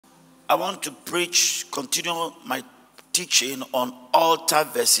I want to continue my teaching on altar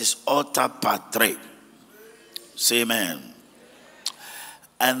versus altar part 3. Say amen.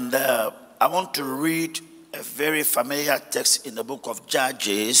 And I want to read a very familiar text in the book of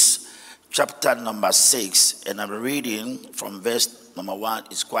Judges, chapter number 6. And I'm reading from verse number 1.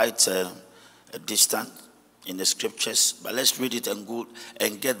 It's quite distant in the scriptures, but let's read it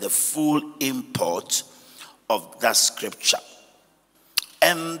and get the full import of that scripture.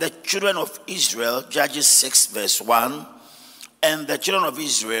 And the children of Israel, Judges 6 verse 1, and the children of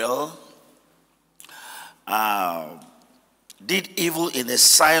Israel did evil in the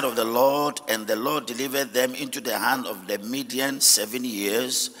sight of the Lord, and the Lord delivered them into the hand of the Midian 7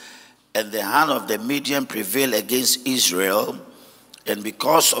 years, and the hand of the Midian prevailed against Israel, and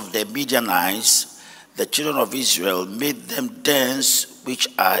because of the Midianites, the children of Israel made them dens which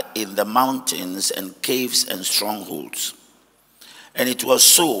are in the mountains and caves and strongholds. And it was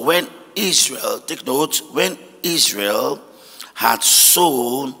so when Israel, take note, when Israel had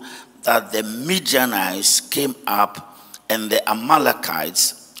sown, that the Midianites came up, and the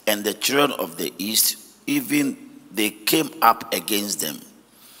Amalekites and the children of the east, even they came up against them.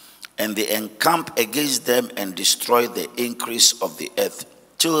 And they encamped against them and destroyed the increase of the earth,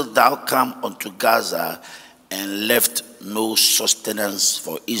 till thou come unto Gaza, and left no sustenance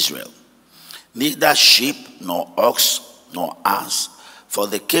for Israel, neither sheep nor ox nor ass, for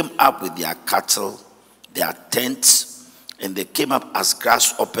they came up with their cattle, their tents, and they came up as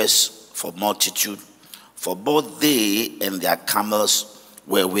grasshoppers for multitude, for both they and their camels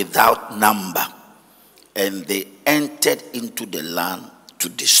were without number, and they entered into the land to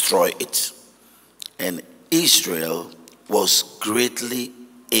destroy it. And Israel was greatly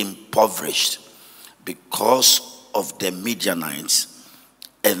impoverished because of the Midianites,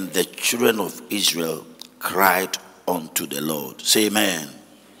 and the children of Israel cried unto the Lord. Say amen.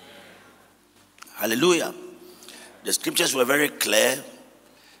 Hallelujah. The scriptures were very clear.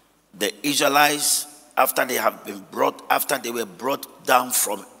 The Israelites, after they were brought down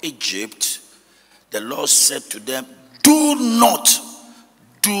from Egypt, the Lord said to them, do not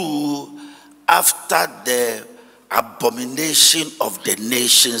do after the abomination of the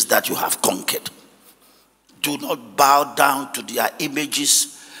nations that you have conquered. Do not bow down to their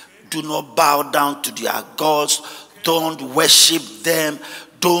images. Do not bow down to their gods. Don't worship them.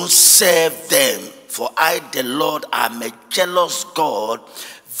 Don't serve them. For I, the Lord, am a jealous God,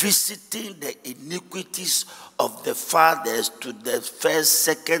 visiting the iniquities of the fathers to the first,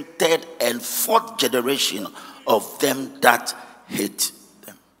 second, third, and fourth generation of them that hate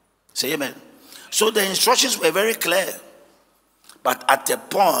them. Say amen. So the instructions were very clear. But at a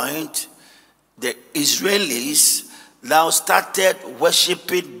point, the Israelis now started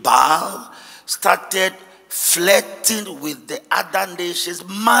worshiping Baal, started flirting with the other nations,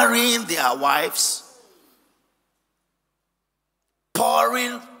 marrying their wives,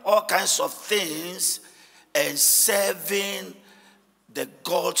 pouring all kinds of things, and serving the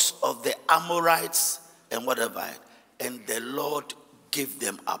gods of the Amorites and whatever. And the Lord gave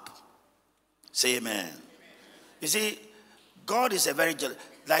them up. Say amen. You see, God is a very jealous.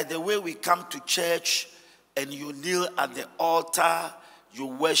 Like the way we come to church and you kneel at the altar, you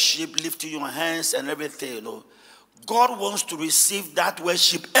worship, lifting your hands and everything, you know. God wants to receive that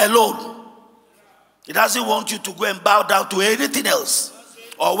worship alone. He doesn't want you to go and bow down to anything else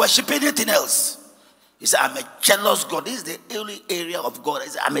or worship anything else. He said, I'm a jealous God. This is the only area of God. He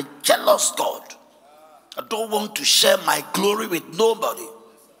said, I'm a jealous God. I don't want to share my glory with nobody.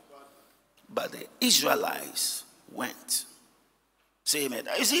 But the Israelites went. Say amen.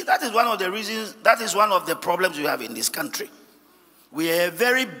 You see, that is one of the reasons, that is one of the problems we have in this country. We are a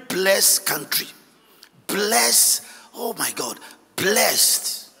very blessed country. Blessed, oh my God,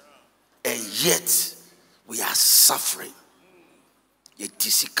 blessed. And yet, we are suffering.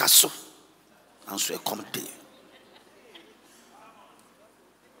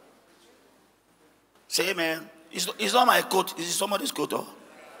 Say amen. It's not my coat. It's somebody's coat. Oh?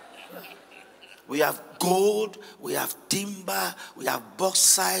 We have gold, we have timber, we have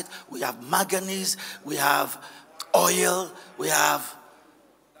bauxite, we have manganese, we have oil, we have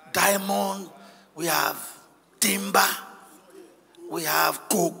diamond, we have timber, we have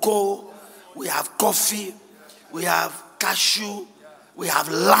cocoa, we have coffee, we have cashew, we have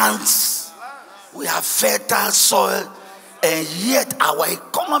lands, we have fertile soil, and yet our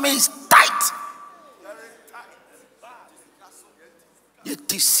economy is tight.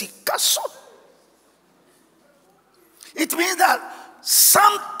 It means that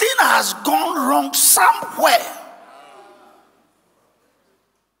something has gone wrong somewhere.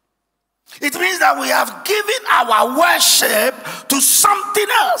 It means that we have given our worship to something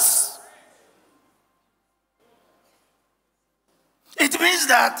else.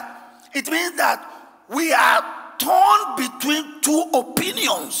 means that we are torn between two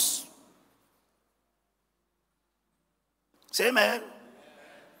opinions. Say amen.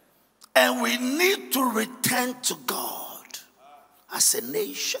 And we need to return to God as a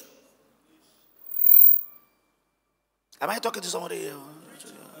nation. Am I talking to somebody here?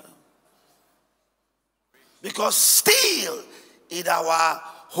 Because still in our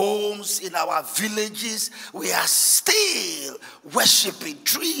homes, in our villages, we are still worshiping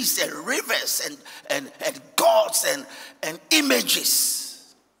trees and rivers and gods and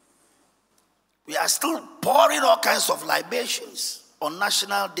images. We are still pouring all kinds of libations on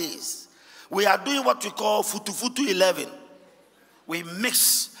national days. We are doing what we call Futu 11. We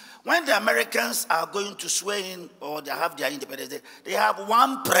mix. When the Americans are going to swear in or they have their Independence Day, they have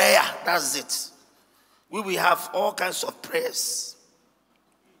one prayer. That's it. We will have all kinds of prayers.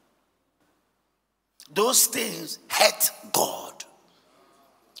 Those things hurt God.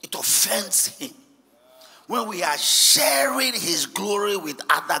 It offends him. When we are sharing his glory with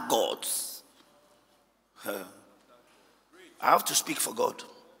other gods. I have to speak for God.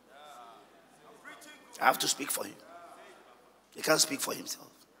 I have to speak for him. He can't speak for himself.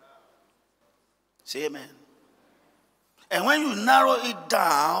 Say amen. And when you narrow it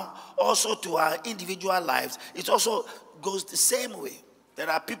down also to our individual lives, it also goes the same way. There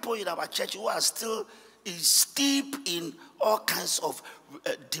are people in our church who are still steep in all kinds of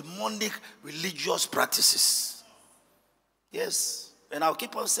demonic religious practices. Yes. And I'll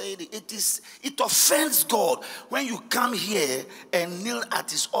keep on saying it offends God when you come here and kneel at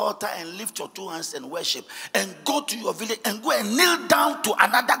his altar and lift your two hands and worship and go to your village and go and kneel down to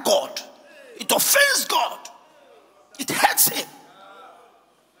another God. It offends God. It hurts him.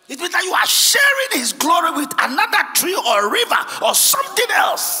 It means that you are sharing his glory with another tree or river or something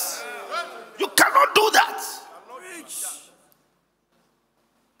else. You cannot do that.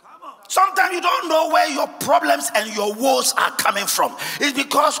 Sometimes you don't know where your problems and your woes are coming from. It's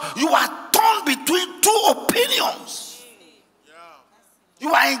because you are torn between two opinions.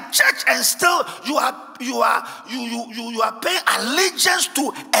 You are in church and still you are paying allegiance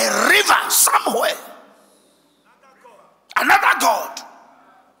to a river somewhere. Another God.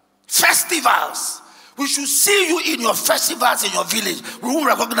 Festivals. We should see you in your festivals in your village. We won't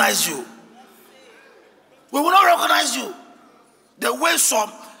recognize you. We will not recognize you. The way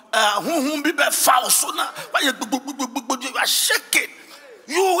some you are shaking.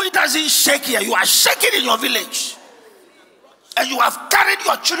 It doesn't shake here. You are shaking in your village. And you have carried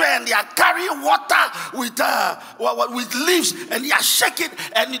your children and they are carrying water with leaves and they are shaking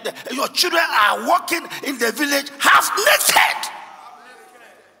and your children are walking in the village half naked.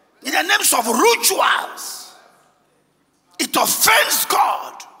 In the names of rituals. It offends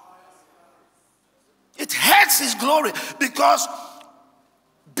God. It hurts his glory because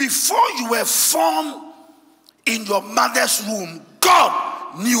before you were formed in your mother's womb,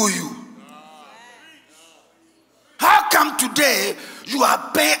 God knew you. How come today you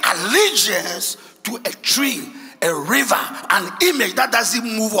are paying allegiance to a tree, a river, an image that doesn't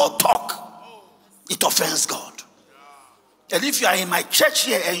move or talk? It offends God. And if you are in my church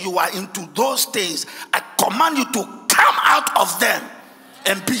here and you are into those things, I command you to come out of them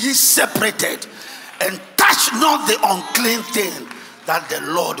and be separated and touch not the unclean thing, that the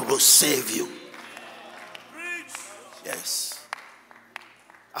Lord will save you. Yes.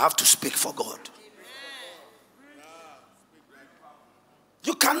 I have to speak for God.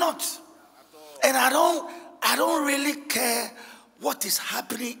 You cannot. And I don't really care what is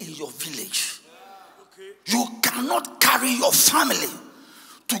happening in your village. You cannot carry your family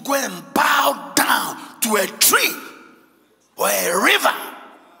to go and bow down to a tree or a river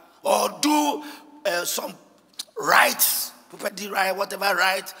or do some rites, whatever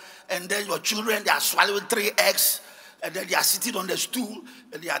rite, and then your children, they are swallowing 3 eggs, and then they are sitting on the stool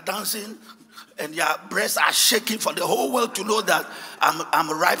and they are dancing and their breasts are shaking for the whole world to know that I'm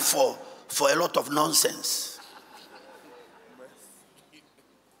ripe for a lot of nonsense.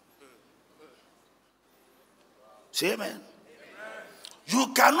 Say amen. You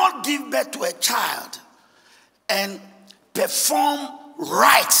cannot give birth to a child and perform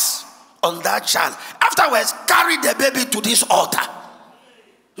rites on that child. Afterwards, carry the baby to this altar.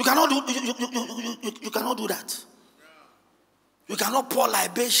 You cannot do. You cannot do that. You cannot pour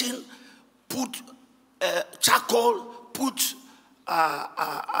libation, put charcoal, put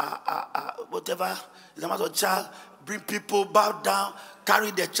whatever the matter of child. Bring people, bow down,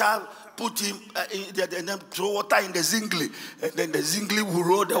 carry the child, put him, and then throw water in the zingli, and then the zingli will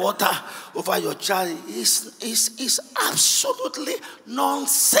roll the water over your child. It's absolutely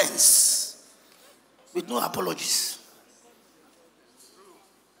nonsense, with no apologies.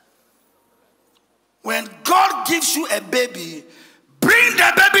 when God gives you a baby, bring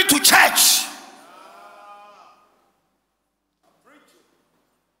the baby to church.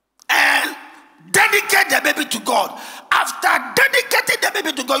 And dedicate the baby to God. After dedicating the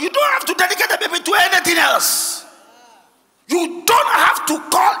baby to God, you don't have to dedicate the baby to anything else. You don't have to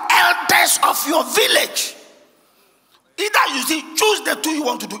call elders of your village. Either you see, choose the two you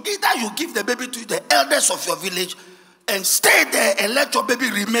want to do. Either you give the baby to the elders of your village and stay there and let your baby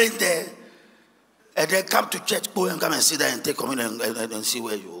remain there. And then come to church, go and come and sit there and take communion and see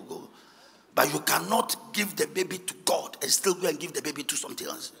where you will go. But you cannot give the baby to God and still go and give the baby to something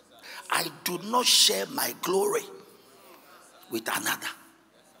else. I do not share my glory with another.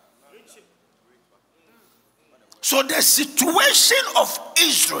 So the situation of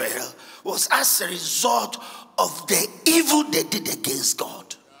Israel was as a result of the evil they did against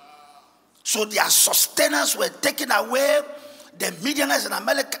God. So their sustenance were taken away. The Midianites and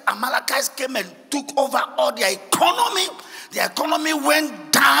Amalekites came and took over all their economy. The economy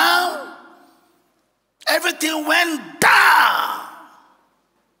went down. Everything went down.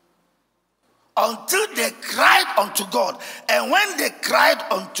 Until they cried unto God. And when they cried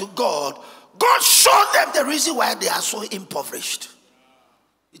unto God, God showed them the reason why they are so impoverished.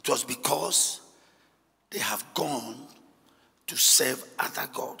 It was because they have gone to serve other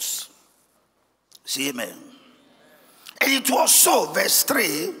gods. See, amen. And it was so, verse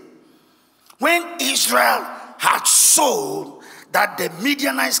 3, when Israel had sown, that the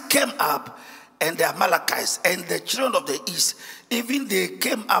Midianites came up, and the Amalekites and the children of the east, even they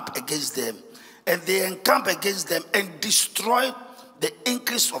came up against them, and they encamped against them and destroyed the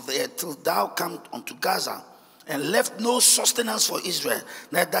increase of the earth till thou come unto Gaza, and left no sustenance for Israel,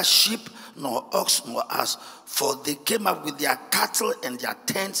 neither sheep nor ox nor ass, for they came up with their cattle and their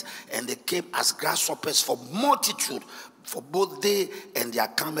tents, and they came as grasshoppers for multitude, for both they and their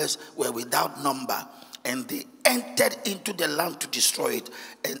camels were without number, and they entered into the land to destroy it.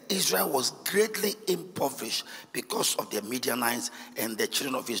 And Israel was greatly impoverished because of the Midianites, and the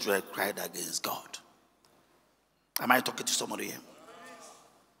children of Israel cried against God. Am I talking to somebody here?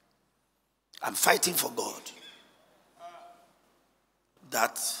 I'm fighting for God.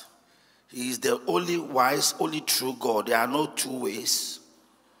 That He is the only wise, only true God. There are no two ways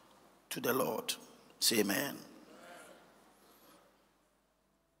to the Lord. Say amen.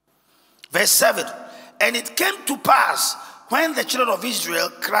 Verse 7. And it came to pass, when the children of Israel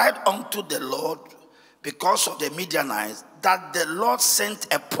cried unto the Lord because of the Midianites, that the Lord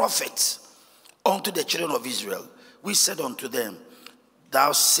sent a prophet unto the children of Israel. We said unto them,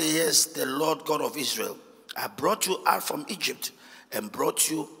 Thou sayest, the Lord God of Israel, I brought you out from Egypt, and brought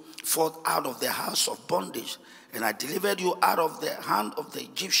you forth out of the house of bondage, and I delivered you out of the hand of the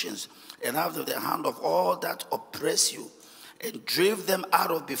Egyptians, and out of the hand of all that oppress you, and drave them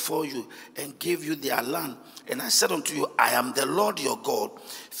out of before you, and gave you their land. And I said unto you, I am the Lord your God.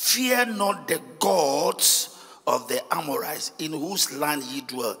 Fear not the gods of the Amorites, in whose land ye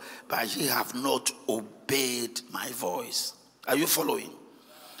dwell, but ye have not obeyed my voice. Are you following?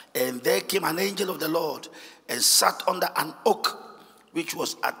 And there came an angel of the Lord, and sat under an oak, which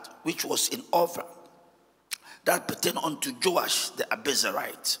was in Ophrah, that pertained unto Joash the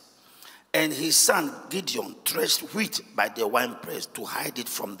Abizarite. And his son Gideon threshed wheat by the winepress to hide it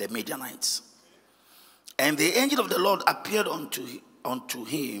from the Midianites. And the angel of the Lord appeared unto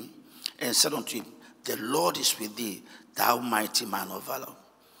him, and said unto him, The Lord is with thee, thou mighty man of valor.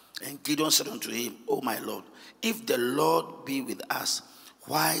 And Gideon said unto him, O my Lord, if the Lord be with us,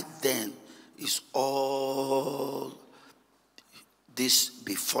 why then is all this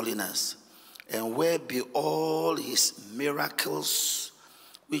befallen us? And where be all his miracles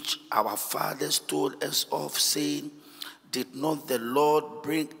which our fathers told us of, saying, Did not the Lord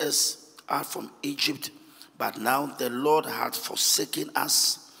bring us out from Egypt? But now the Lord hath forsaken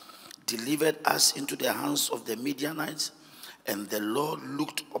us, delivered us into the hands of the Midianites. And the Lord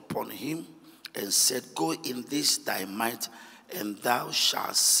looked upon him and said, Go in this thy might, and thou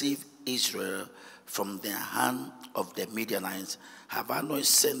shalt save Israel from the hand of the Midianites. Have I not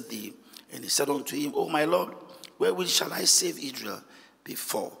sent thee? And he said unto him, O my Lord, wherewith shall I save Israel?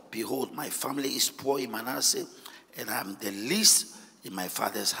 Behold, my family is poor in Manasseh, and I am the least in my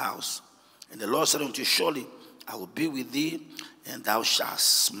father's house. And the Lord said unto you, Surely I will be with thee, and thou shalt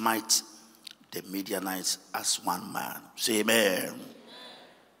smite the Midianites as one man. Say amen. Amen.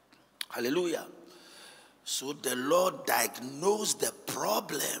 Hallelujah. So the Lord diagnosed the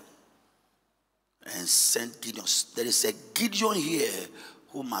problem and sent Gideon. There is a Gideon here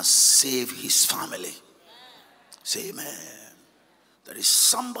who must save his family. Say amen. There is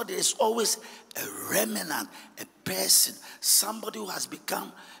somebody, there's always a remnant, a person, somebody who has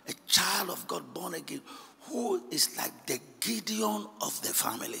become a child of God, born again, who is like the Gideon of the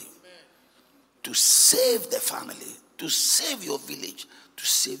family. To save the family, to save your village, to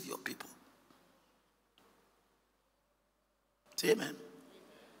save your people. Say amen.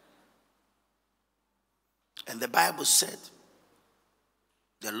 And the Bible said,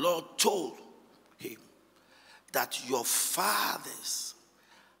 the Lord told him that your fathers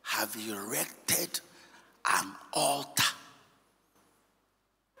have erected an altar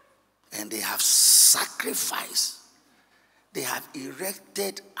and they have sacrificed. They have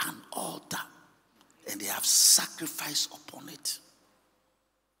erected an altar and they have sacrificed upon it.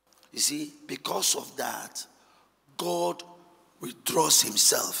 You see, because of that, God withdraws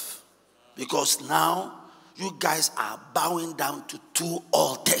himself. Because now, you guys are bowing down to two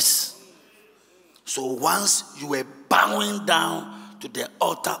altars. So once you were bowing down to the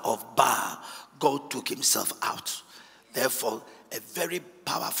altar of Baal, God took himself out. Therefore, a very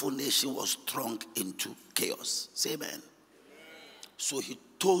powerful nation was thrown into chaos. Say amen. So he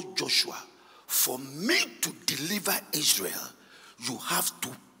told Joshua, for me to deliver Israel, you have to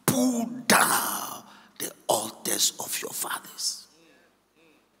pull down the altars of your fathers.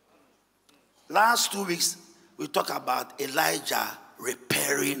 Last 2 weeks, we talked about Elijah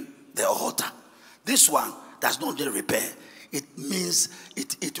repairing the altar. This one does not need repair. It means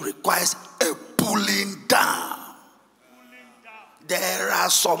it requires a pulling down. There are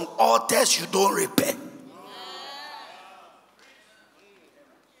some altars you don't repair.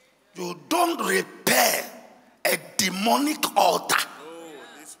 You don't repair a demonic altar.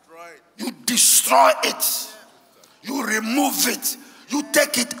 You destroy it. You remove it. You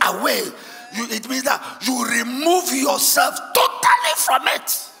take it away. It means that you remove yourself totally from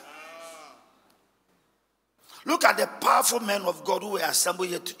it. Look at the powerful men of God who were assembled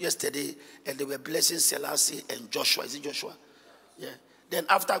yesterday and they were blessing Selassie and Joshua. Is it Joshua? Yeah. Then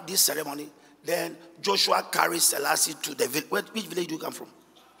after this ceremony, then Joshua carries Selassie to the village. Which village do you come from?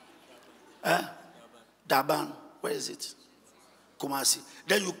 Daban. Where is it? Kumasi.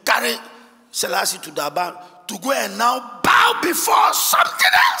 Then you carry Selassie to Daban to go and now bow before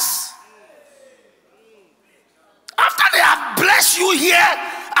something else. After they have blessed you here,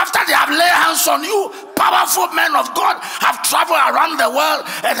 after they have laid hands on you, powerful men of God have traveled around the world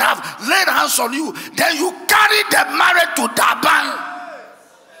and have laid hands on you, then you carry the marriage to Daban,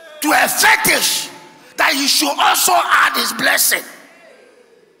 to a fetish, that he should also add his blessing.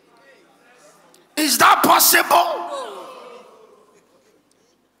 Is that possible?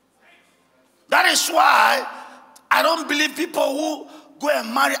 That is why I don't believe people who go and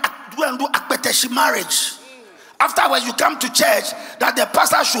do akpeteshi marriage. Afterwards, you come to church that the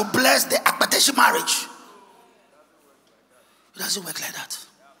pastor should bless the akpeteshi marriage. It doesn't work like that.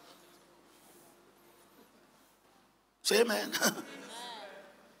 Say amen.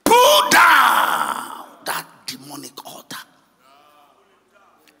 Pull down that demonic altar.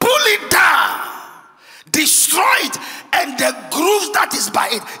 Pull it down. Destroy it. And the grooves that is by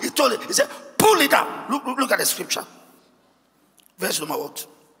it. He told it. He said, pull it down. Look at the scripture. Verse number what?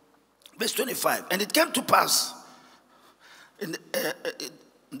 Verse 25. And it came to pass in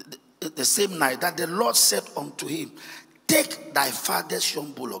the same night that the Lord said unto him, take thy father's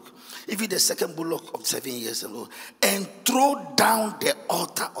young bullock, even the second bullock of 7 years ago, and throw down the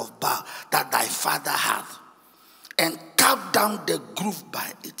altar of Baal that thy father had, and cut down the groove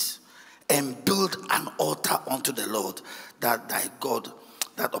by it, and build an altar unto the Lord, that thy God,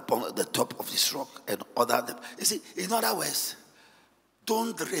 that upon the top of this rock, and other. You see, in other words,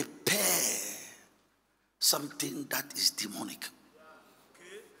 don't repair something that is demonic.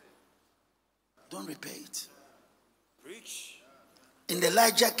 Don't repair it. Preach. In the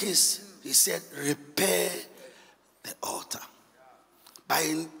Elijah case, he said, repair the altar. But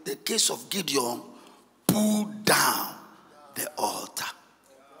in the case of Gideon, pull down the altar.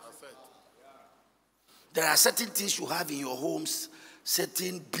 There are certain things you have in your homes,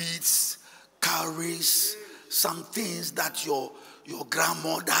 certain beads, cowries, some things that your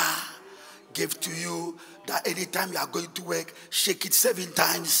grandmother gave to you, that anytime you are going to work, shake it 7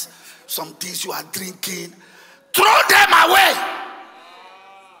 times. Some things you are drinking, throw them away.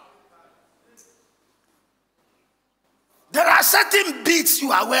 There are certain beads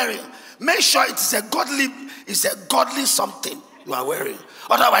you are wearing. Make sure it's a godly something you are wearing.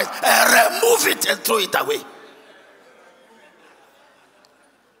 Otherwise, remove it and throw it away.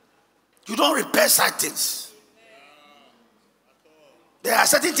 You don't repair such things. There are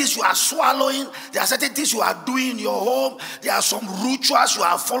certain things you are swallowing. There are certain things you are doing in your home. There are some rituals you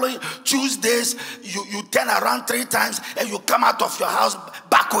are following. Tuesdays, you turn around 3 times and you come out of your house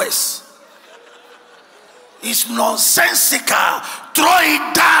backwards. It's nonsensical. Throw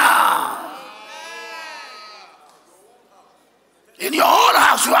it down. In your own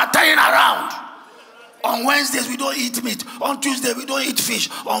house, you are turning around. On Wednesdays, we don't eat meat. On Tuesday, we don't eat fish.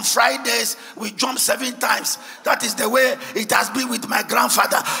 On Fridays, we jump 7 times. That is the way it has been with my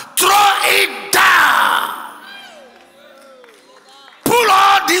grandfather. Throw it down. Pull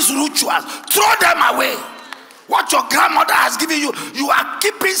all these rituals. Throw them away. What your grandmother has given you, you are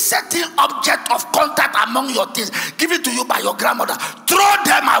keeping certain object of contact among your things given to you by your grandmother. Throw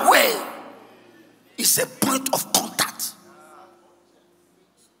them away. It's a point of contact.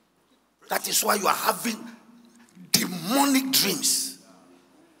 That is why you are having demonic dreams.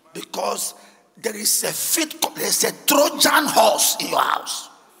 Because there is a Trojan horse in your house.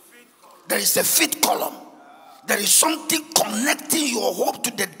 There is a feet column. There is something connecting your hope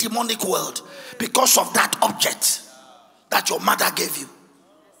to the demonic world because of that object that your mother gave you.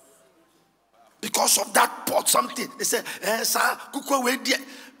 Because of that pot, something. They say, sir, kuko wedi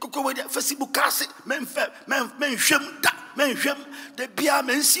Facebook kasi men hwem da men hwem de bia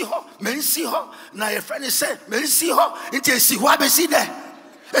men si ho na your friend say men si ho nti esi ho abesi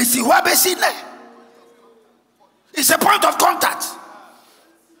ne it's a point of contact.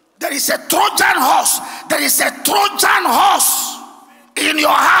 There is a Trojan horse. There is a Trojan horse in your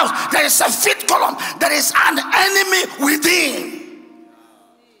house. There is a feet column. There is an enemy within.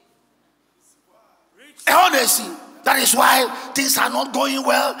 Honestly, that is why things are not going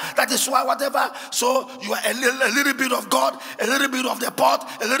well. That is why whatever. So you are a little bit of God, a little bit of the pot,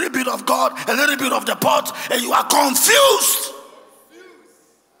 a little bit of God, a little bit of the pot, and you are confused.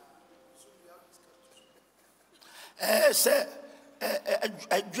 Say,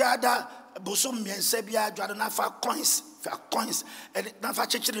 bosom miense bia dwada na fa coins, and na fa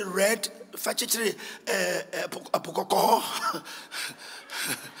chichiri red, fa chichiri apokoko.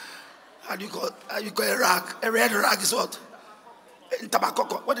 How do you call a rag? A red rag is what?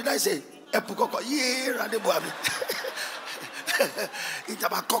 Tabakoko. What did I say? Epukoko. Yeah, radeboami. In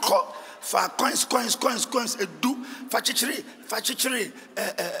tabakoko. For coins. Edu. Fachichiri.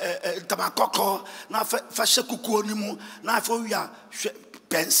 Tabakoko. Na fashekuku onimu. Na foya.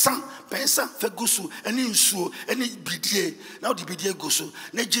 Pensan. Fegusu. Any insu. Any bidye. Now the bidye gusu.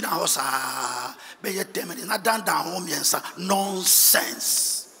 Nejina hosa. Beye temeni. Na down home yensa.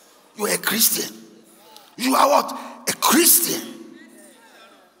 Nonsense. You are a Christian. You are what? A Christian.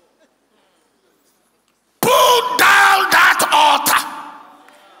 Pull down that altar.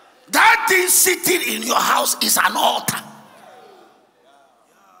 That thing sitting in your house is an altar.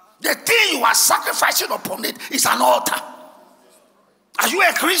 The thing you are sacrificing upon it is an altar. Are you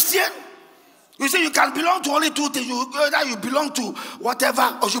a Christian? You say you can belong to only 2 things. Either you belong to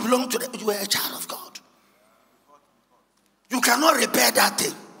whatever or you belong to you are a child of God. You cannot repair that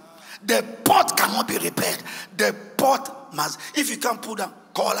thing. The pot cannot be repaired. The pot must, if you can't put down,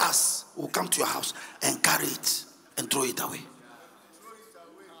 call us. We'll come to your house and carry it and throw it away.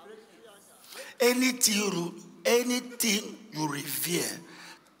 Anything you revere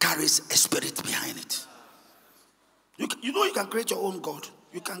carries a spirit behind it. You know you can create your own God.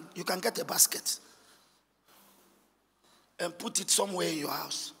 You can get a basket and put it somewhere in your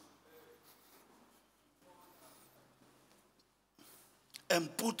house. And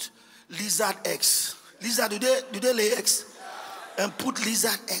put lizard eggs. Lizard, do they lay eggs? And put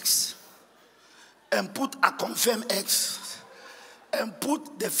lizard eggs. And put a confirmed eggs. And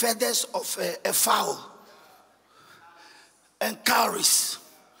put the feathers of a fowl. And cowries.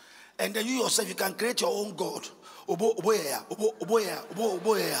 And then you yourself, you can create your own God. And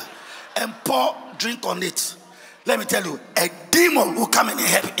pour drink on it. Let me tell you, a demon will come and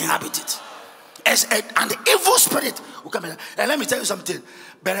inhabit it. And the evil spirit will come in. And let me tell you something.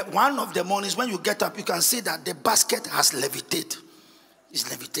 But one of the mornings when you get up, you can see that the basket has levitated. It's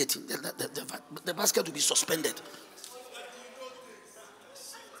levitating. The basket will be suspended.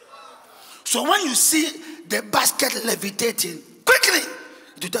 So when you see the basket levitating, quickly,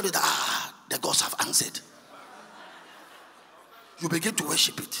 it will tell you that the gods have answered. You begin to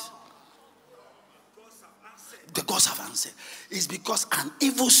worship it. The gods have answered. It's because an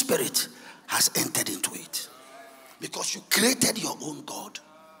evil spirit has entered into it. Because you created your own God.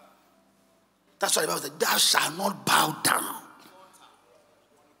 That's what the Bible says. Thou shalt not bow down.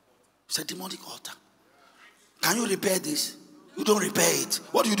 It's a demonic altar. Can you repair this? You don't repair it.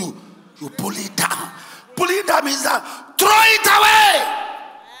 What do? You pull it down. Pull it down means that throw it away.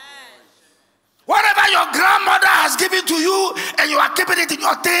 Whatever your grandmother has given to you and you are keeping it in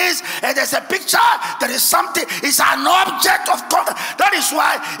your things, and there's a picture, there is something, it's an object of contact. That is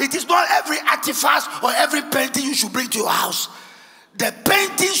why it is not every artifact or every painting you should bring to your house. The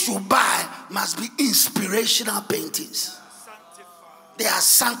paintings you buy must be inspirational paintings. They are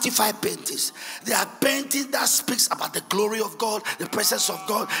sanctified paintings. They are paintings that speaks about the glory of God, the presence of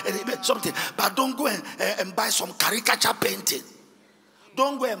God, and something. But don't go and buy some caricature painting.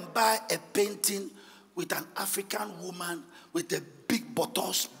 Don't go and buy a painting with an African woman with the big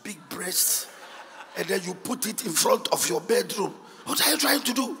buttocks, big breasts, and then you put it in front of your bedroom. What are you trying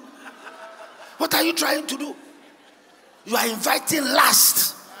to do? What are you trying to do? You are inviting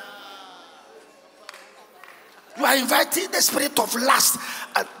lust. You are inviting the spirit of lust.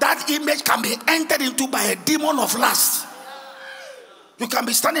 That image can be entered into by a demon of lust. You can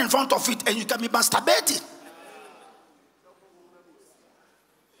be standing in front of it and you can be masturbating.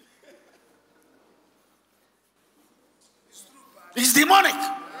 It's demonic.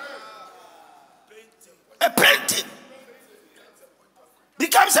 A painting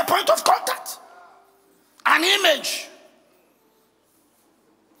becomes a point of contact. An image.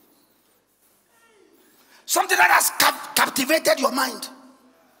 Something that has captivated your mind,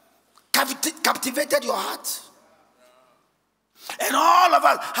 captivated your heart. And all of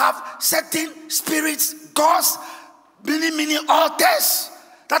us have certain spirits, gods, many altars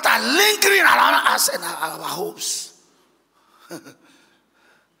that are lingering around us and our homes.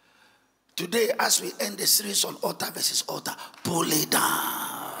 Today, as we end the series on altar versus altar, pull it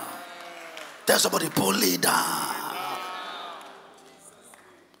down. Tell somebody, pull it down.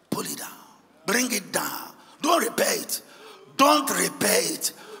 Pull it down. Bring it down. Don't repair it. Don't repair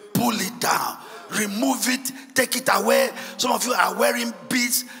it. Pull it down. Remove it. Take it away. Some of you are wearing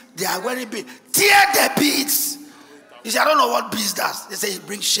beads. They are wearing beads. Tear the beads. You say, I don't know what beads does. They say it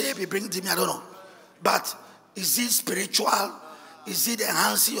brings shape, it brings dimmy. I don't know. But is it spiritual? Is it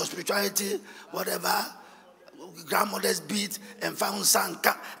enhancing your spirituality? Whatever. Grandmother's beads and found soap.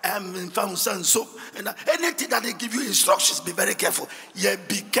 And anything that they give you instructions, be very careful. Yeah,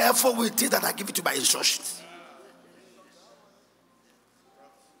 be careful with it that I give it to by instructions.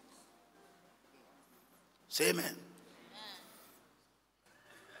 Say amen.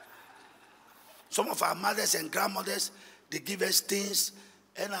 Some of our mothers and grandmothers, they give us things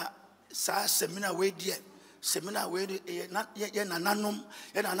and seminar way there. Seminar way nanum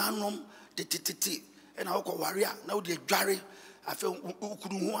and I go warrior now they jari. I feel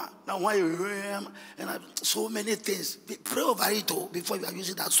now why and so many things. Pray over it before you are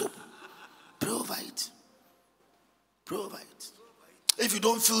using that soap. Pray over it. Pray over it. If you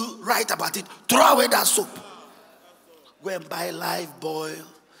don't feel right about it, throw away that soap. Go and buy Live Boil,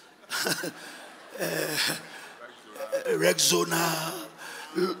 Rexona,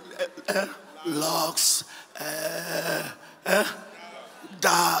 Lux,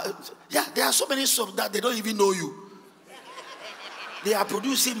 yeah, there are so many soaps that they don't even know you. They are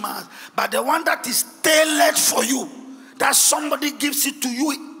producing mass, but the one that is tailored for you, that somebody gives it to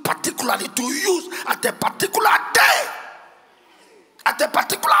you particularly to use at a particular day, at a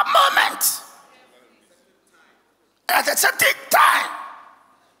particular moment, at a certain time.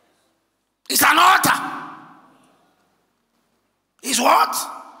 It's an altar. It's what?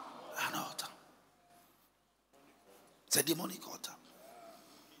 An altar. It's a demonic altar.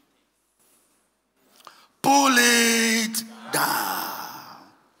 Pull it down.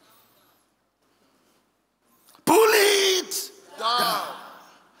 Pull it down.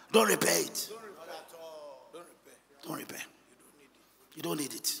 Don't repair it. Don't repair. You don't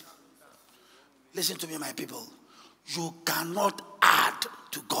need it. Listen to me, my people. You cannot add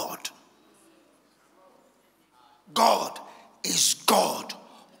to God. God is God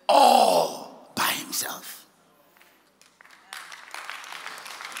all by himself.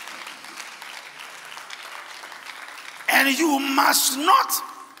 And you must not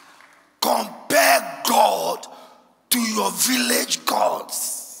compare God to your village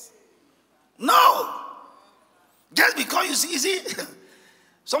gods. No. Just because you see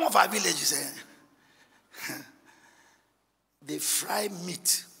some of our villages, they fry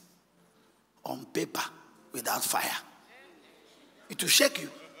meat on paper without fire. It will shake you.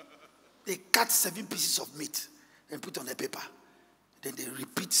 They cut 7 pieces of meat and put on the paper. Then they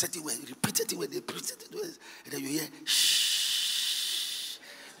repeat certain way, they repeat certain ways, and then you hear shh.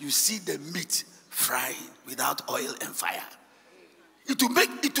 You see the meat frying without oil and fire. It will make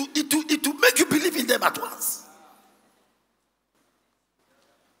you believe in them at once.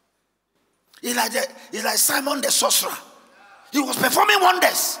 It's like Simon the sorcerer. He was performing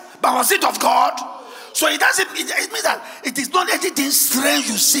wonders, but was it of God? So it means that it is not anything strange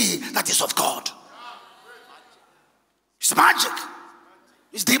you see that is of God. It's magic.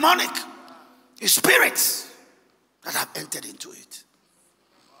 It's demonic. It's spirits that have entered into it.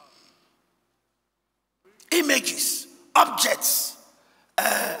 Images, objects,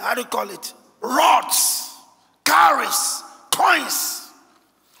 how do you call it? Rods, cowries, coins,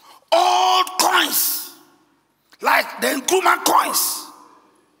 old coins, like the Nkrumah coins.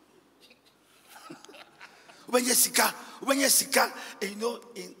 When you sika, you know,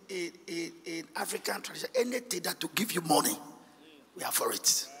 in African tradition, anything that to give you money, we are for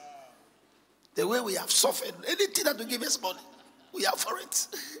it. The way we have suffered, anything that to give us money, we are for it.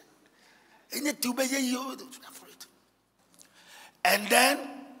 Anything we are for it. And then,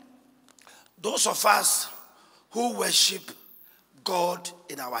 those of us who worship God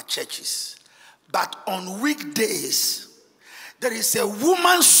in our churches, but on weekdays, there is a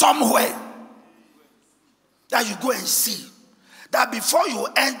woman somewhere that you go and see, that before you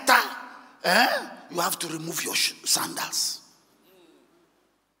enter, you have to remove your sandals.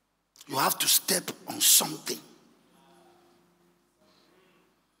 You have to step on something.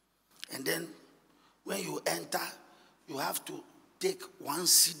 And then when you enter, you have to take 1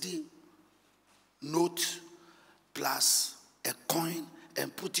 CD note plus a coin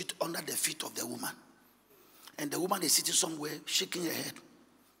and put it under the feet of the woman. And the woman is sitting somewhere shaking her head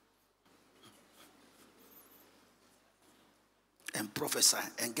and prophesy.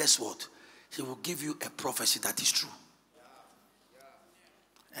 And guess what? He will give you a prophecy that is true.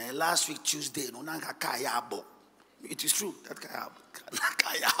 And last week, Tuesday, it is true.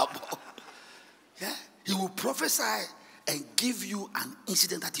 Yeah? He will prophesy and give you an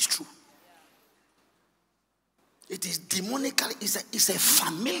incident that is true. It is demonically, it's a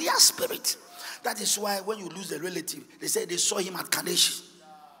familiar spirit. That is why when you lose a relative, they say they saw him at Kadesh.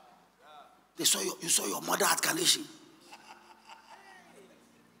 You saw your mother at Kadesh.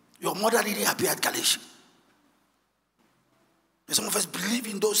 Your mother didn't appear at Kadesh. And some of us believe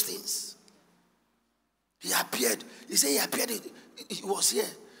in those things. He appeared. He said he appeared. He was here.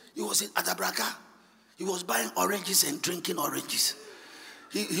 He was in Atabraka. He was buying oranges and drinking oranges.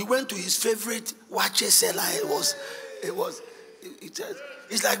 He went to his favorite wache seller.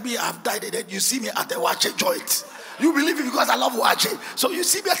 It's like me, I've died, and then you see me at the wache joint. You believe it because I love wache. So you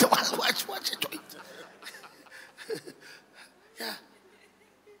see me at the wache joint. Yeah.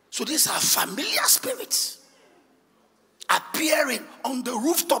 So these are familiar spirits appearing on the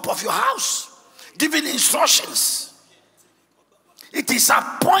rooftop of your house, giving instructions. It is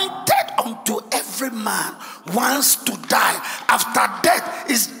appointed unto every man once to die. After death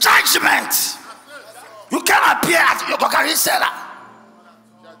is judgment. You can't appear at your cookery cellar.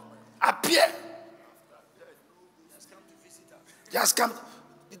 Appear. Just come.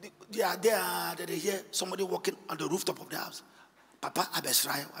 They hear somebody walking on the rooftop of the house. Papa,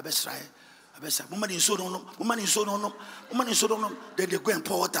 abesrai. Woman in so no. Then they go and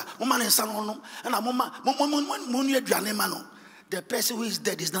pour water. Woman in son no. And a mama, the person who is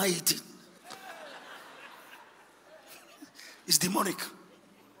dead is not eating. It's demonic.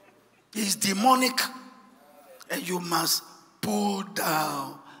 It's demonic. And you must pull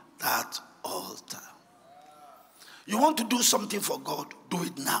down that altar. You want to do something for God, do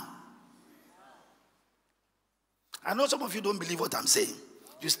it now. I know some of you don't believe what I'm saying.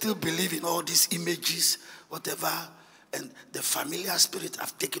 You still believe in all these images, whatever, and the familiar spirit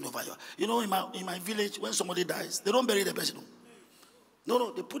have taken over you. You know, in my village, when somebody dies, they don't bury the person.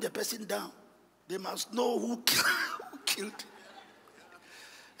 No, they put the person down. They must know who killed.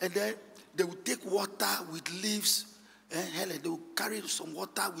 And then they will take water with leaves. And they will carry some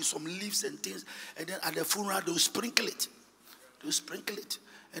water with some leaves and things. And then at the funeral, they will sprinkle it.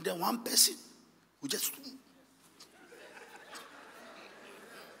 And then one person will just...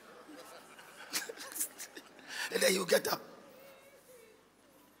 And then you get up.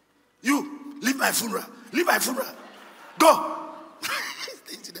 You, leave my funeral. Go.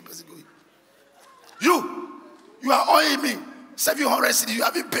 The person going. You are owing me 700 cedis. You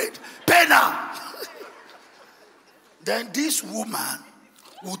haven't paid. Pay now. Then this woman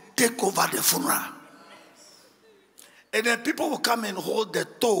will take over the funeral. And then people will come and hold the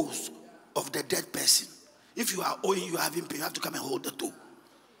toes of the dead person. If you are owing, you haven't paid, you have to come and hold the toe.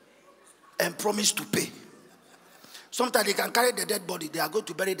 And promise to pay. Sometimes they can carry the dead body. They are going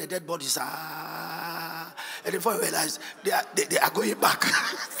to bury the dead bodies. And before you realize, they are going back.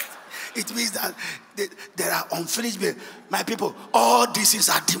 It means that there are unfinished business. My people, all these things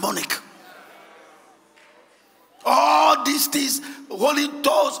are demonic. All these things, holy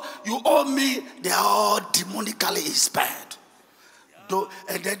toes, you owe me, they are all demonically inspired.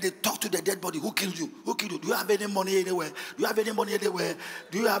 And then they talk to the dead body. Who killed you? Do you have any money anywhere?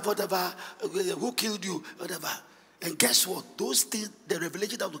 Do you have whatever? Who killed you? Whatever. And guess what? Those things, the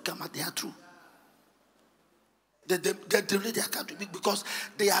revelation that will come out, they are true. They are true because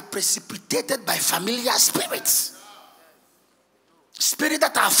they are precipitated by familiar spirits. Spirits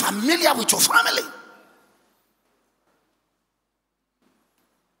that are familiar with your family.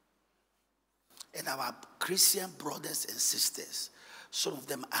 And our Christian brothers and sisters, some of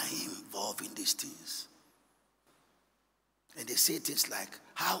them are involved in these things. And they say things like,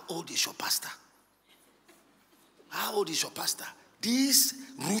 how old is your pastor? How old is your pastor? These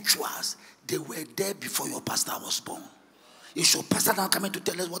rituals, they were there before your pastor was born. Is your pastor now coming to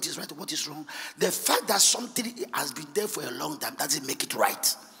tell us what is right and what is wrong? The fact that something has been there for a long time doesn't make it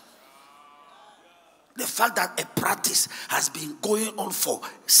right. The fact that a practice has been going on for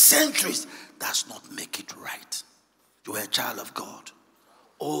centuries does not make it right. You are a child of God.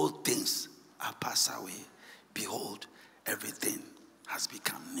 All things are passed away. Behold, everything has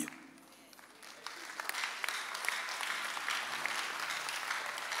become new.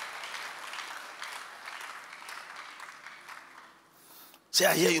 Say,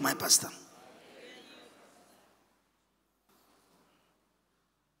 I hear you, my pastor.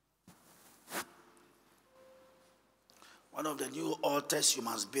 One of the new altars you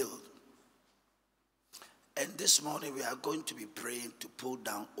must build. And this morning we are going to be praying to pull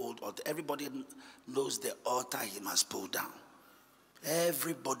down old altar. Everybody knows the altar he must pull down.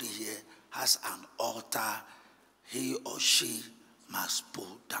 Everybody here has an altar he or she must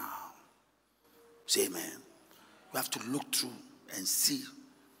pull down. Say amen. You have to look through and see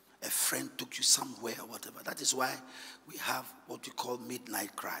a friend took you somewhere or whatever. That is why we have what we call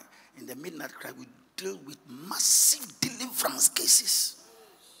midnight cry. In the midnight cry, we deal with massive deliverance cases.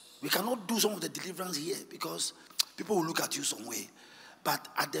 We cannot do some of the deliverance here because people will look at you some way. But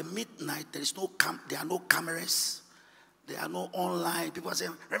at the midnight, there are no cameras. There are no online. People are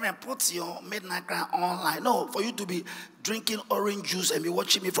saying, Reverend, put your midnight cry online. No, for you to be drinking orange juice and be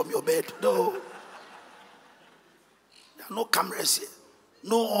watching me from your bed. No. There are no cameras here.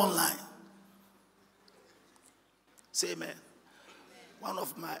 No online. Say amen. One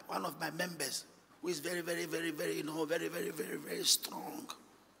of my members, who is very, very, very, very, very, very, very, very strong,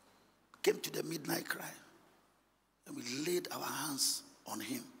 came to the midnight cry. And we laid our hands on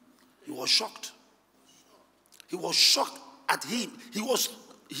him. He was shocked. He was shocked at him. He was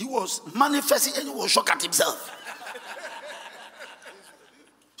manifesting and he was shocked at himself.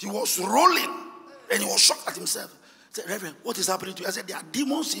 He was rolling and he was shocked at himself. I said, Reverend, what is happening to you? I said, there are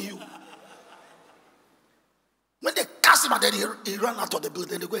demons in you. When they cast him out, then he ran out of the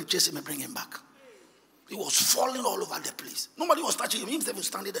building. They go and chase him and bring him back. He was falling all over the place. Nobody was touching him. He himself was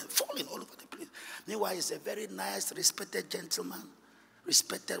standing there, falling all over the place. Meanwhile, he's a very nice, respected gentleman.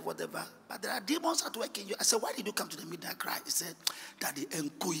 Respected, whatever. But there are demons at work in you. I said, why did you come to the midnight cry? He said, Daddy,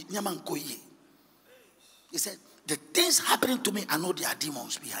 he said, the things happening to me, I know there are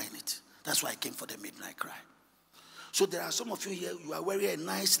demons behind it. That's why I came for the midnight cry. So there are some of you here, you are wearing a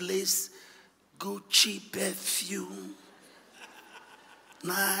nice lace, Gucci perfume,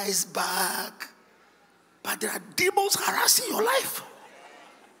 nice bag. But there are demons harassing your life.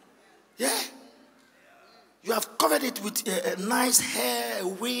 Yeah. You have covered it with a nice hair, a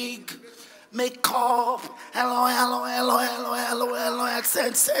wig, makeup. Hello.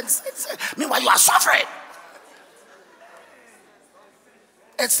 Accent. Meanwhile, you are suffering.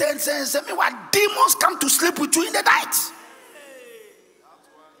 Meanwhile, demons come to sleep with you in the night.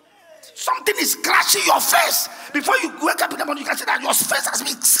 Something is scratching your face. Before you wake up in the morning, you can see that your face has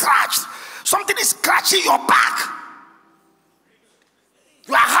been scratched. Something is scratching your back.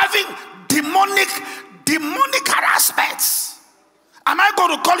 You are having demonic harassments. Am I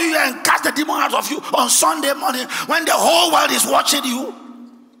going to call you here and cast the demon out of you on Sunday morning when the whole world is watching you?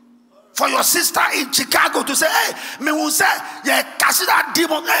 For your sister in Chicago to say, hey, me will say, yeah, cast that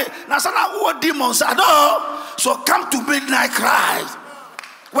demon. Hey, now what demons are? No. So come to midnight cry.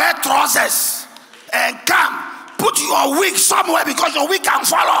 Wear trousers and come. Put your wig somewhere because your wig can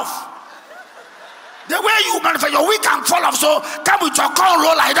fall off. The way you manifest, your wig can fall off. So come with your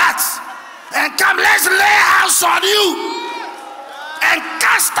cornrow like that. And come, let's lay hands on you. And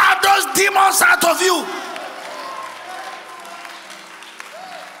cast out those demons out of you.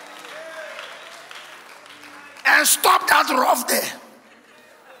 And stop that rough there.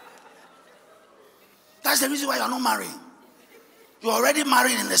 That's the reason why you're not marrying. You're already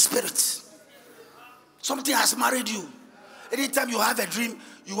married in the spirit. Something has married you. Anytime you have a dream,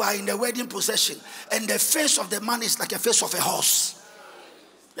 you are in the wedding procession. And the face of the man is like the face of a horse.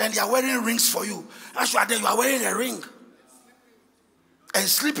 And they are wearing rings for you. As you are there, you are wearing a ring. And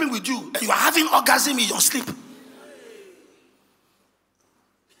sleeping with you. And you are having orgasm in your sleep.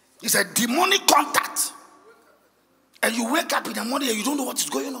 It's a demonic contact. And you wake up in the morning and you don't know what is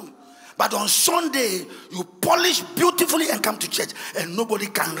going on. But on Sunday, you polish beautifully and come to church, and nobody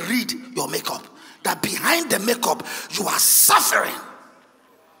can read your makeup. That behind the makeup, you are suffering.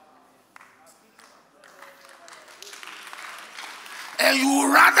 And you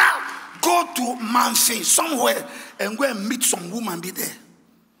would rather go to Manfi somewhere and go and meet some woman be there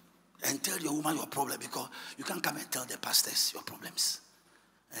and tell your woman your problem, because you can't come and tell the pastors your problems.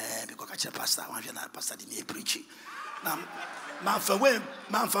 Because I tell pastor, pastor didn't preach. Now, man for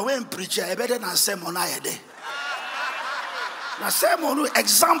when preacher, I better not say mon I de. Now say mon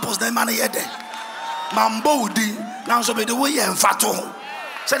examples the man I de. Mambo di now so be the way and fato.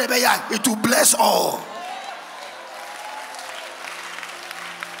 Say the be it will bless all.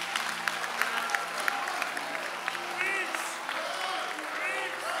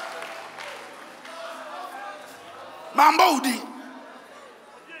 Mambo di.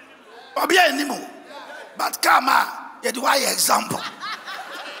 Obia anymore. But come on. You do example.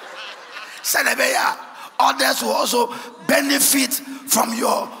 Others will also benefit from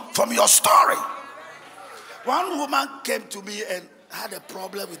your story. One woman came to me and had a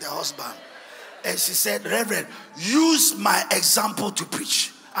problem with her husband, and she said, Reverend, use my example to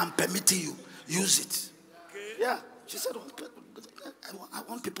preach. I'm permitting you. Use it. Okay. Yeah. She said, I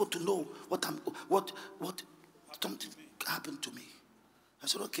want people to know what something happened to me. I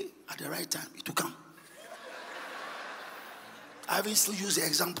said, okay, at the right time it will come. I haven't still used the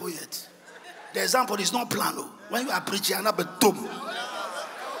example yet. The example is not planned. When you are preaching, I'm not a tomb.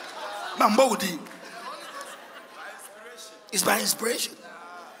 It's by inspiration.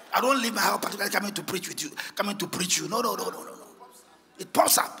 I don't leave my house particularly coming to preach with you. No. It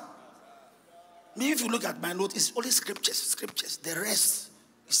pops up. Me, if you look at my note, it's only scriptures. The rest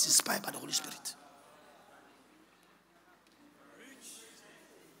is inspired by the Holy Spirit.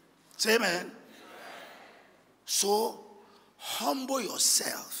 Say amen. So, humble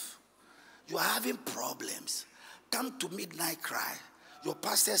yourself. You are having problems. Come to midnight cry. Your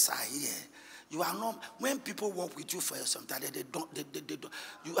pastors are here. You are not. When people walk with you for some time, they don't.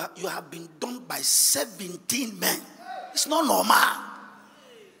 You have been done by 17 men. It's not normal.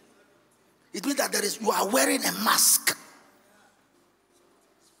 It means that you are wearing a mask.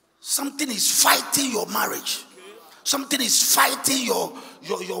 Something is fighting your marriage. Something is fighting your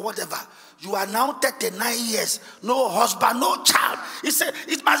whatever. You are now 39 years, no husband, no child. He said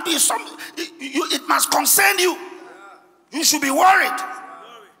it must be something. It must concern you. You should be worried.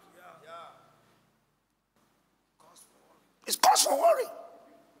 It's cause for worry.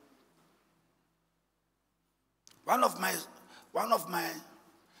 One of my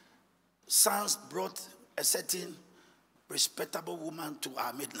sons brought a certain respectable woman to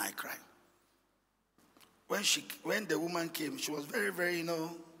our midnight cry. When the woman came, she was very, very,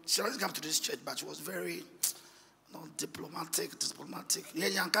 she doesn't come to this church, but she was very diplomatic.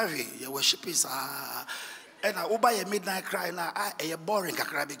 Your worship is and I buy a midnight cry now. I boring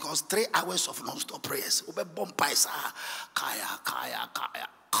kakra because 3 hours of non-stop prayers. Ube bompais kaya.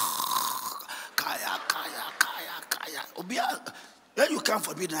 When you come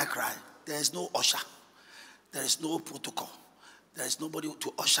for midnight cry, there is no usher, there is no protocol, there is nobody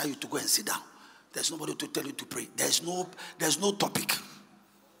to usher you to go and sit down. There's nobody to tell you to pray. There's no topic.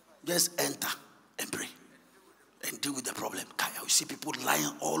 Just enter and pray and deal with the problem. You see people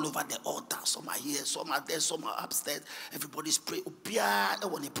lying all over the altar. Some are here, some are there, some are upstairs. Everybody's praying.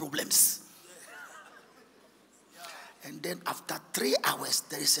 Any problems. And then after 3 hours,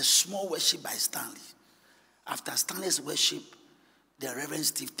 there is a small worship by Stanley. After Stanley's worship, the Reverend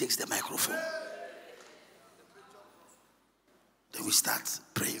Steve takes the microphone. Then we start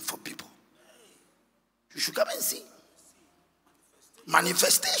praying for people. You should come and see.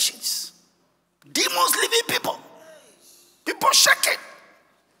 Manifestations. Demons leaving people. People shaking.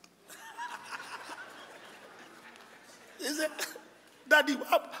 He said, Daddy,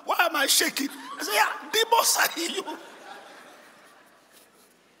 why am I shaking? I said, yeah, demons are in you.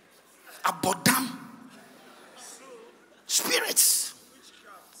 Abodam. Spirits.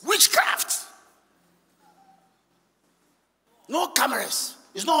 Witchcraft. No cameras.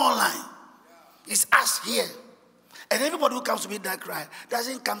 It's not online. It's us here. And everybody who comes to midnight cry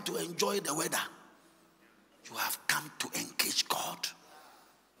doesn't come to enjoy the weather. You have come to engage God.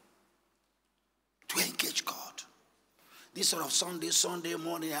 To engage God. This sort of Sunday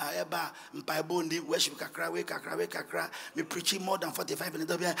morning, worship kakra, me preaching more than 45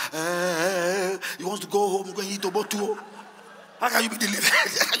 minutes. He wants to go home, go and eat obotu. How can you be delivered?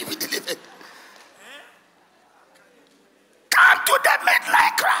 How can you be delivered? Come to the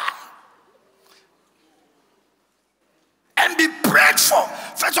midnight cry. And be prayed for.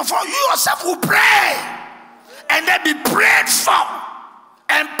 First of all, you yourself will pray and then be prayed for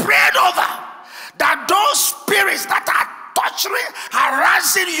and prayed over, that those spirits that are torturing,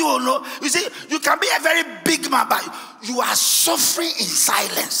 harassing you, you see, you can be a very big man, but you are suffering in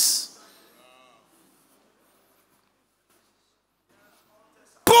silence.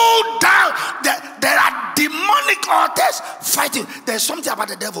 Pull down. There are demonic altars fighting. There's something about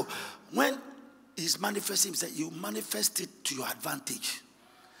the devil. When he's manifesting himself, you manifest it to your advantage,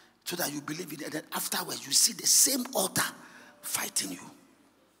 so that you believe in it. And then afterwards, you see the same altar fighting you.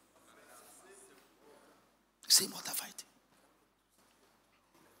 Same altar fighting.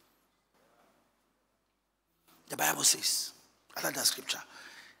 The Bible says, I like that scripture,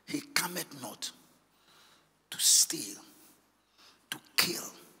 he cometh not to steal, to kill,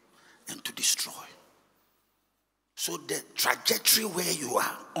 and to destroy. So the trajectory where you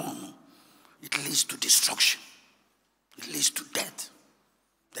are on, it leads to destruction. It leads to death.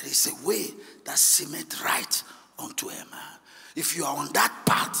 There is a way that seemeth right unto a man. If you are on that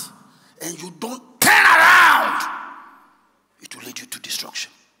path and you don't turn around, it will lead you to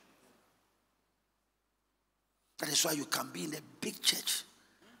destruction. That is why you can be in a big church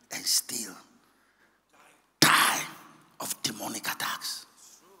and still die of demonic attacks.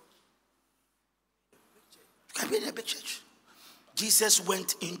 You can be in a big church. Jesus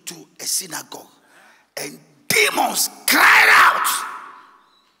went into a synagogue and demons cried out.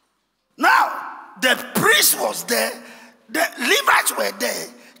 Now, the priest was there, the Levites were there,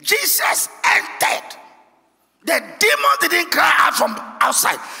 Jesus entered. The demons didn't cry out from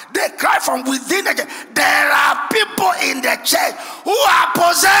outside. They cried from within the church. There are people in the church who are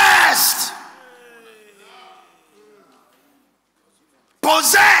possessed.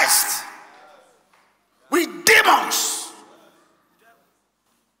 Possessed with demons.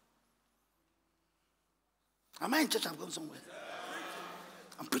 Am I in church? I'm going somewhere.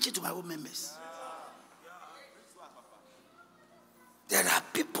 I'm preaching to my own members. There are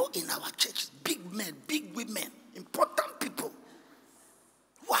people in our church, big men, big women, important people,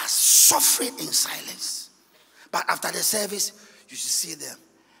 who are suffering in silence. But after the service, you should see them.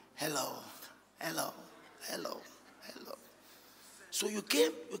 Hello, hello, hello, hello. So you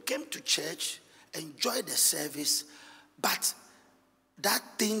came to church, enjoyed the service, but that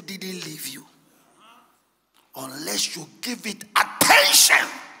thing didn't leave you unless you give it attention.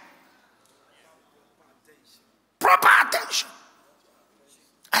 Proper attention.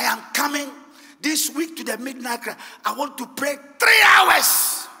 I am coming this week to the midnight cry. I want to pray 3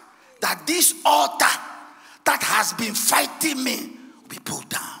 hours that this altar that has been fighting me will be pulled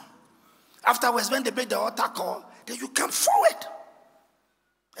down. Afterwards, when they make the altar call, then you come forward.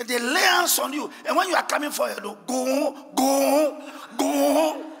 And they lay hands on you. And when you are coming forward, go.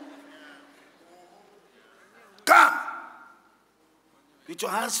 Come. With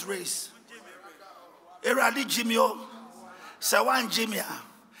your hands raised. Eradi Jimio. Sawan Jimia.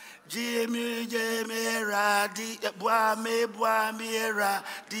 Jimmy, Radi, Buame, Era,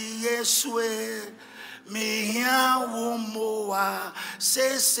 Diesue, Mia Wumboa,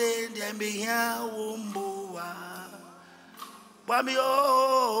 Sese, Mia Wumboa. Buame,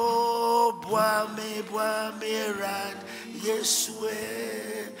 oh, Buame, Rad,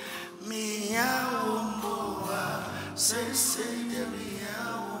 Yesue, Mia Wumboa, Sese, Mia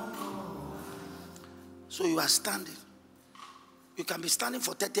Wumboa. So you are standing. You can be standing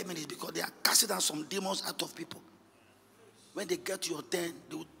for 30 minutes because they are casting down some demons out of people. When they get to your turn,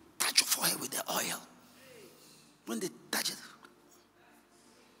 they will touch your forehead with the oil. When they touch it,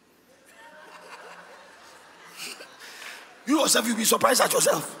 you yourself, you'll be surprised at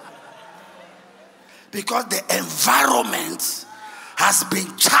yourself. Because the environment has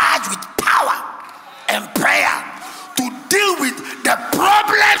been charged with power and prayer to deal with the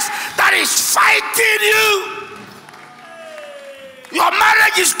problems that is fighting you. Your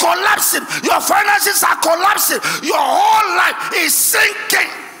marriage is collapsing. Your finances are collapsing. Your whole life is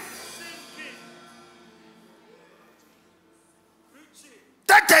sinking.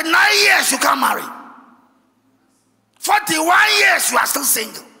 39 years you can't marry. 41 years you are still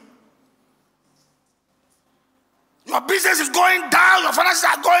single. Your business is going down. Your finances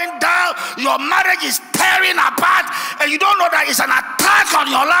are going down. Your marriage is tearing apart. And you don't know that it's an attack on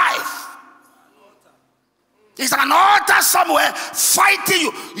your life. It's an altar somewhere fighting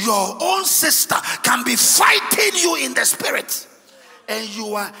you. Your own sister can be fighting you in the spirit. And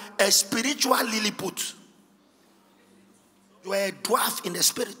you are a spiritual Lilliput. You are a dwarf in the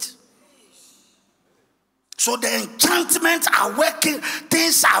spirit. So the enchantments are working.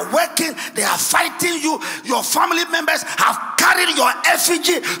 Things are working. They are fighting you. Your family members have carried your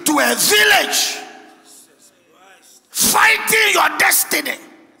effigy to a village. Fighting your destiny.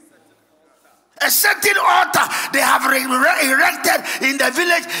 A certain altar they have erected in the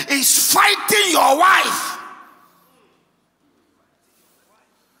village is fighting your wife,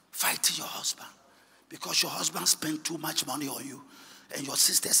 fighting your husband, because your husband spent too much money on you. And your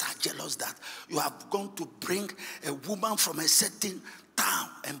sisters are jealous that you have gone to bring a woman from a certain town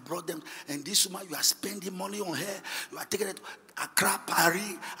and brought them. And this woman, you are spending money on her. You are taking it to Accra,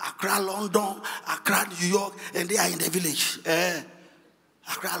 Paris, Accra, London, Accra, New York, and they are in the village.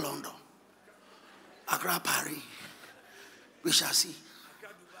 Accra, London, Accra, Paris. We shall see.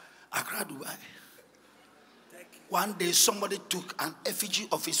 Accra, Dubai. One day somebody took an effigy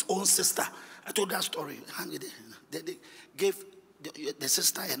of his own sister. I told that story. They gave the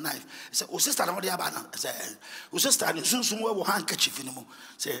sister a knife. He said, "Oh, sister, I'm not there." I said, "Oh, sister, I'm soon handkerchief in the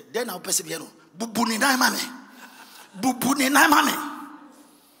say, then I'll pass it. Bubuni na mame. Bubuni na mame.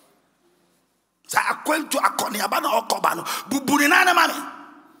 Say, I went to Akoni Abana or Kobano. Bubuni na mame.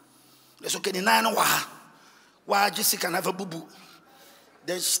 Let's okay, Nina why Jessica can have a bubu.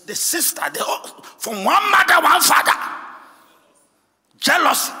 The sister, from one mother, one father.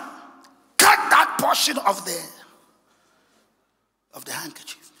 Jealousy. Cut that portion of the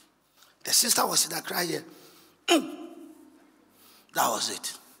handkerchief. The sister was in that cry here. That was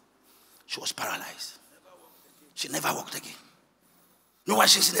it. She was paralyzed. She never walked again. No one,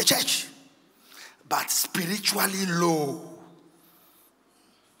 she's in the church, but spiritually low.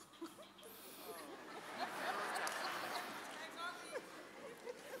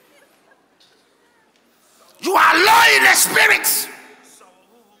 You are low in the spirit.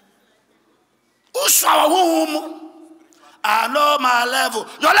 I know my level.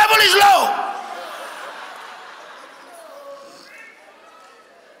 Your level is low.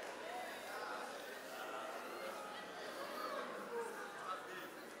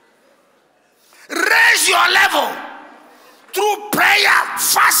 Raise your level through prayer,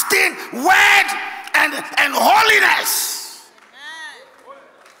 fasting, word, and holiness.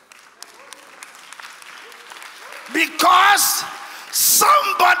 Because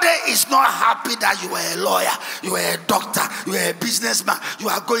somebody is not happy that you are a lawyer, you are a doctor, you are a businessman, you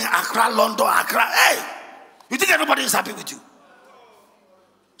are going Accra, London, Accra. Hey, you think everybody is happy with you?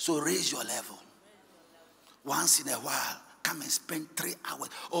 So raise your level. Once in a while, come and spend 3 hours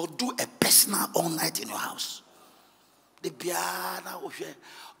or do a personal all night in your house. The piano,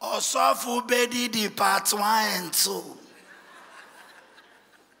 or sofu bedi di part 1 and 2.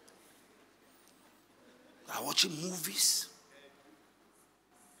 Are watching movies.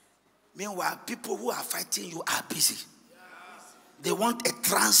 Meanwhile, people who are fighting you are busy. They want a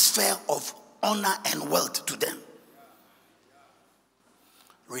transfer of honor and wealth to them.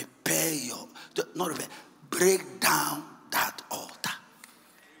 Break down that altar.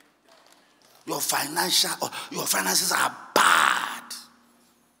 Your finances are bad.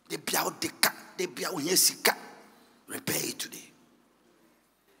 Repair it today.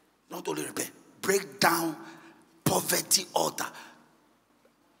 Not only repair, break down poverty altar.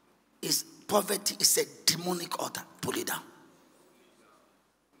 Poverty is a demonic altar. Pull it down.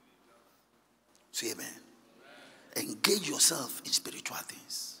 Say amen. Engage yourself in spiritual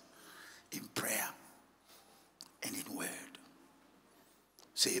things, in prayer and in word.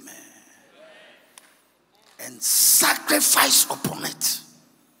 Say amen. And sacrifice upon it.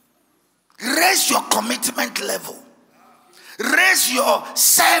 Raise your commitment level. Raise your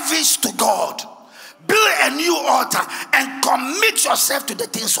service to God. Build a new altar and commit yourself to the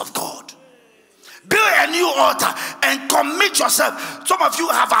things of God. Build a new altar and commit yourself. Some of you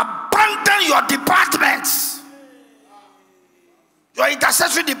have abandoned your departments. Your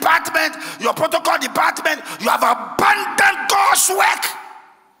intercessory department, your protocol department, you have abandoned God's work.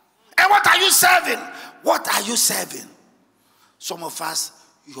 And what are you serving? What are you serving? Some of us,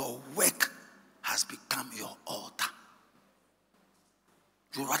 your work has become your altar.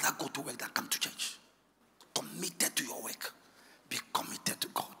 You rather go to work than come to church. Committed to your work. Be committed to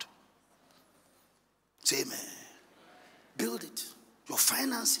God. Say amen. Build it. Your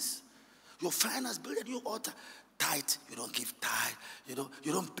finances. Your finance, build a new altar. Tithe, you don't give tithe. You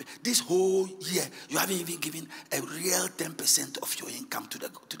don't pay. This whole year, you haven't even given a real 10% of your income to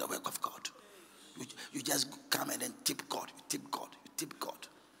the work of God. You just come and then tip God. You tip God. You tip God.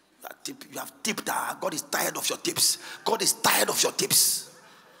 You have tipped. God is tired of your tips. God is tired of your tips.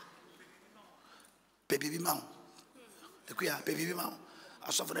 Baby man. Baby man.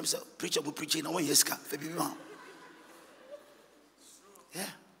 I saw for them say, preacher will preach in one year's car. Baby man. Yeah.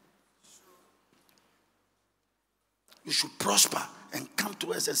 You should prosper and come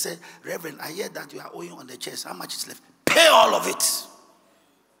to us and say, Reverend, I hear that you are owing on the church. How much is left? Pay all of it.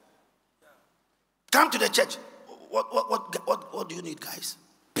 Come to the church. What do you need, guys?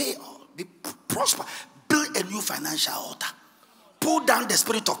 Pay all. prosper. Build a new financial altar. Pull down the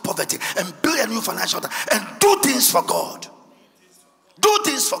spirit of poverty and build a new financial altar and do things for God. Do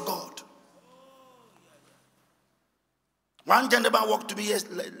things for God. One gentleman walked to me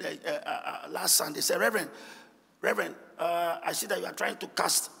last Sunday. He said, Reverend, I see that you are trying to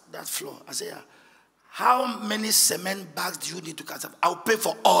cast that floor. I said, yeah. How many cement bags do you need to cast up? I'll pay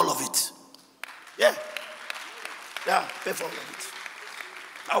for all of it. Yeah. Yeah, pay for all of it.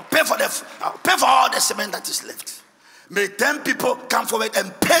 I'll pay for all the cement that is left. May 10 people come forward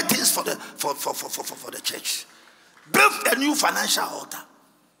and pay things for the church. Build a new financial altar.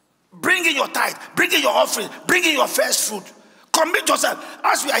 Bring in your tithe, bring in your offering, bring in your first fruit. Commit yourself.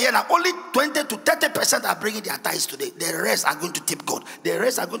 As we are here now, only 20 to 30% are bringing their tithes today. The rest are going to tip God. The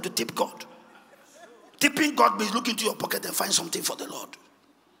rest are going to tip God. Tipping God means look into your pocket and find something for the Lord.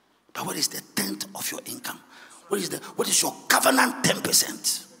 But what is the 10th of your income? What is your covenant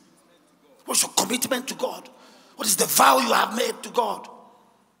 10%? What's your commitment to God? What is the vow you have made to God?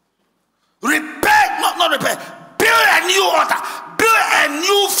 Repair, not repair. Build a new altar. Build a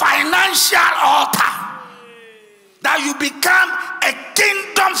new financial altar. That you become a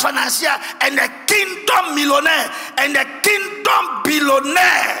kingdom financier and a kingdom millionaire and a kingdom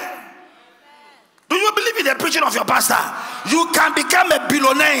billionaire. Do you believe in the preaching of your pastor? You can become a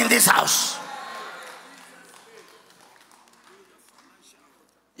billionaire in this house.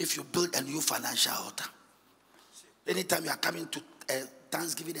 If you build a new financial altar. Anytime you are coming to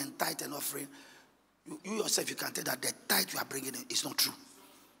Thanksgiving and tithe and offering, you yourself, you can tell that the tithe you are bringing in is not true.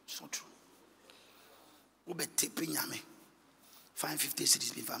 It's not true. You be tipping yame. 550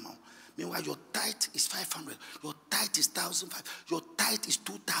 cities be found. Meanwhile, your tithe is 500. Your tithe is 1,500. Your tithe is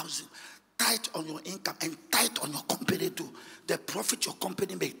 2,000. Tithe on your income and tithe on your company too. The profit your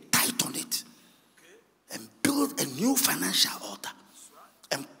company make, tithe on it. And build a new financial altar.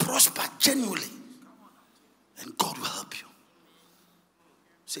 And prosper genuinely. And God will help you.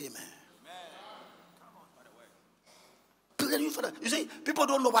 Say amen. You see, people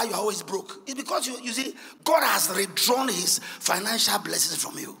don't know why you are always broke. It's because you see, God has withdrawn his financial blessings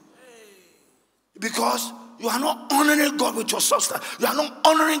from you. Because you are not honoring God with your substance. You are not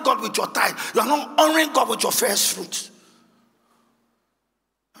honoring God with your tithe. You are not honoring God with your first fruit.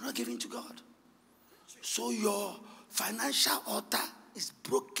 You are not giving to God. So your financial altar is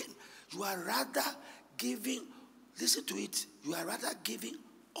broken. You are rather giving, listen to it, you are rather giving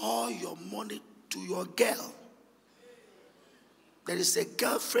all your money to your girl. There is a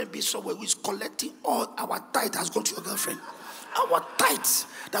girlfriend somewhere who is collecting all our tithe has gone to your girlfriend. Our tithe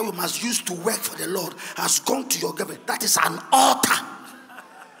that we must use to work for the Lord has gone to your girlfriend. That is an altar.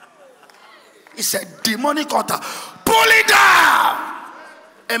 It's a demonic altar. Pull it down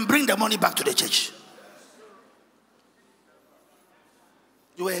and bring the money back to the church.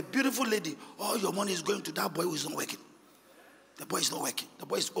 You are a beautiful lady. All your money is going to that boy who is not working. The boy is not working. The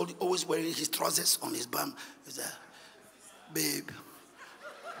boy is always wearing his trousers on his bum. He's there. Babe,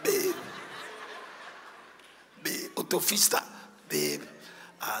 autofista, babe.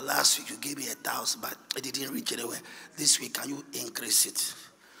 Last week you gave me 1,000, but it didn't reach anywhere. This week, can you increase it?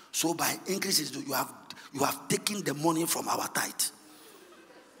 So by increasing it, you have taken the money from our tithe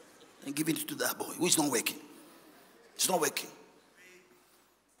and given it to that boy who is not working. It's not working.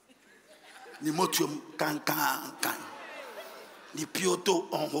 Nimotium can. Ni pioto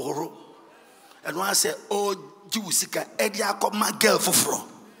on horo. And one said, oh, Jewsika, Edia called my girl for fro.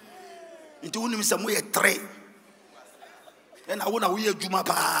 Into one some way a tray. And I want to wear Jumapa,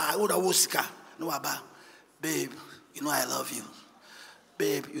 I would have Wosika. No, Abba. Babe, you know I love you.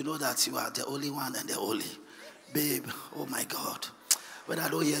 Babe, you know that you are the only one and the only. Babe, oh my God. When I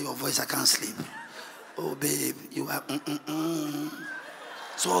don't hear your voice, I can't sleep. Oh, babe, you are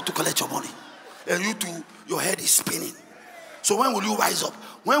So to collect your money. And you too, your head is spinning. So when will you wise up?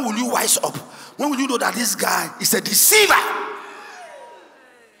 When will you wise up? When will you know that this guy is a deceiver?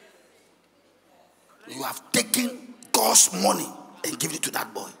 You have taken God's money and given it to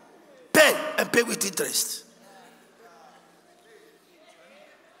that boy. Pay and pay with interest.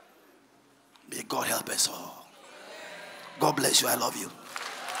 May God help us all. God bless you. I love you.